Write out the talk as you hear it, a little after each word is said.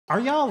Are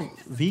y'all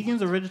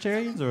vegans or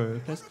vegetarians or?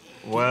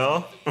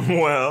 Well,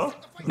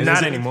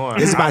 not anymore.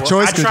 It's by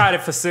choice. I tried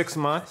it for 6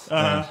 months,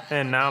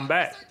 and now I'm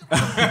back.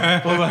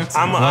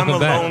 I'm a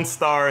lone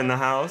star in the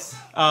house.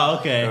 Oh,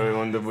 okay.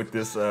 With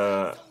this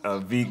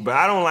vegan, but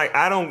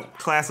I don't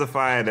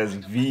classify it as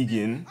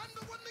vegan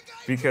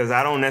because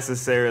I don't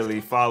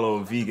necessarily follow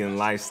a vegan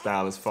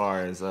lifestyle as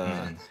far as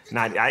I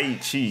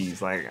eat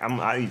cheese.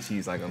 I eat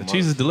cheese like a mother.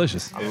 Cheese is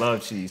delicious. I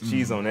love cheese.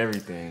 Cheese on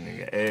everything.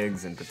 Nigga.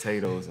 Eggs and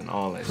potatoes and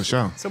all that. For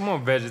sure. So more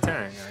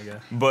vegetarian, I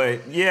guess.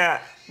 But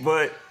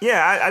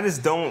I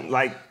just don't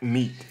like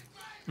meat.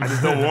 I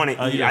just don't want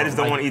to eat. I just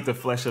don't want to eat the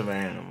flesh of an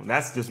animal.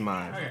 That's just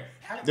mine.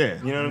 Yeah.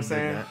 You know what I'm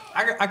saying?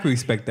 I can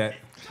respect that.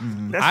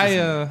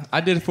 Mm-hmm.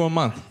 I did it for a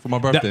month for my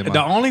birthday.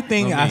 The only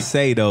thing I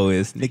say though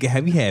is, nigga,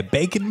 have you had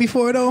bacon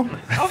before though?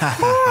 Of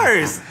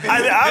course.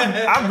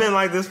 I've been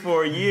like this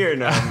for a year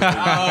now.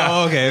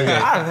 Oh, okay.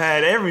 I've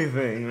had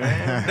everything,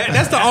 man.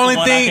 That's the only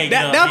thing.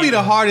 That'll be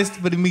the hardest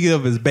for me to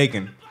give is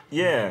bacon.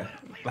 Yeah.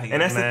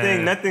 And that's the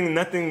thing.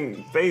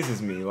 Nothing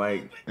phases me.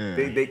 Like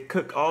they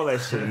cook all that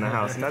shit in the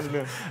house, and that's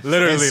been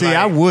Literally. And see,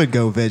 I would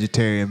go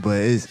vegetarian,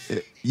 but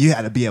you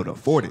had to be able to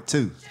afford it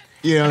too.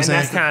 You know what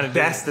I'm saying?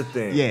 That's the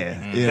thing.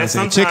 Yeah, you know what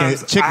I'm saying?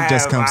 Chicken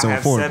just comes so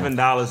affordable.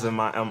 I have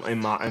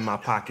 $7 in my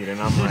pocket, and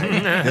I'm like,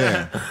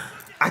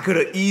 I could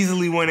have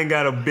easily went and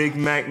got a Big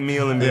Mac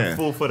meal and been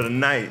full for the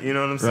night. You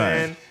know what I'm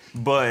saying?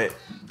 But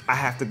I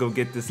have to go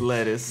get this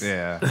lettuce,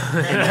 Yeah.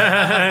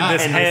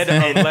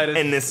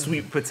 and this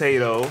sweet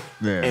potato,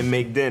 and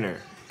make dinner.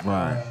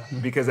 Right.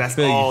 Because that's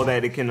all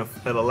that it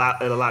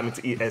allow me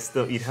to eat and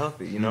still eat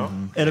healthy. You know.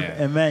 And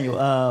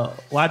Emmanuel,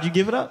 why'd you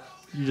give it up?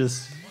 You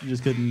just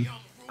couldn't.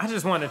 I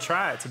just wanted to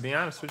try it, to be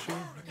honest with you.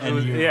 I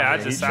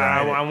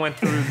went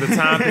through the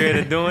time period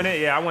of doing it.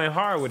 Yeah, I went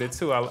hard with it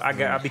too.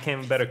 I became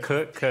a better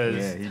cook because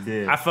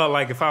I felt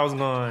like if I was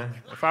going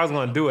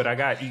to do it, I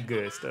gotta eat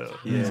good stuff.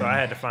 Yeah. So I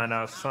had to find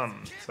out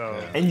something. So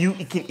and you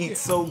can eat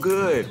so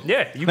good.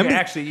 Yeah, you can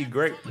actually eat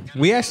great.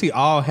 We actually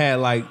all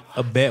had like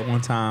a bet one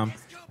time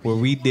where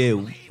we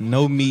did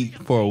no meat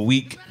for a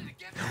week.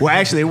 Well,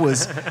 actually,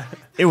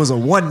 it was a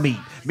one meat.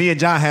 Me and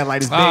John had like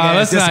this big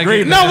ass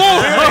disagreement.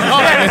 Disagreement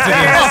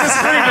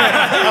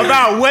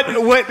about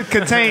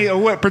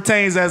what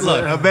pertains as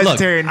a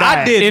vegetarian diet.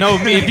 I did no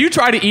meat. If you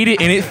try to eat it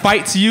and it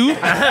fights you,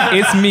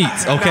 it's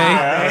meat.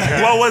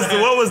 Okay. What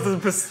was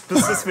the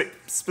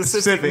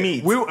specific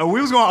meat? We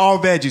was going all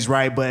veggies,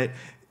 right? But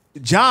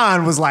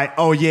John was like,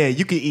 "Oh yeah,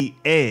 you can eat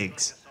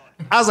eggs."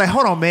 I was like,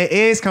 hold on, man.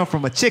 Eggs come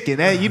from a chicken.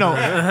 You don't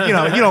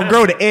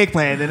grow the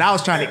eggplant. And I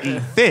was trying to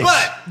eat fish.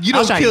 But you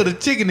don't kill the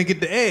chicken to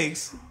get the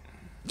eggs.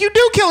 You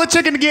do kill a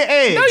chicken to get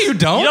eggs. No, you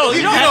don't.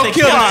 You don't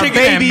kill a chicken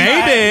that made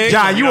eggs.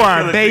 John, you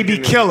are a baby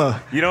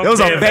killer. Those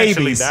are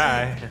babies.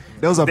 Die.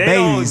 Those are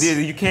babies.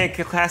 You can't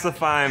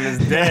classify them as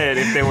dead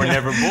if they were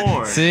never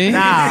born. See?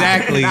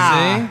 Exactly.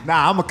 Nah,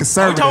 I'm a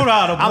conservative. Are you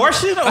talking about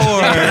abortion or? We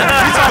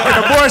talking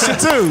abortion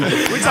too.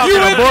 We talking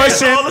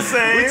abortion. All the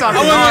same. We talking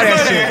all that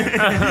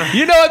shit.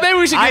 You know what? Maybe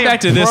we should get back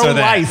to this or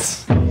that.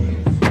 Pro-life.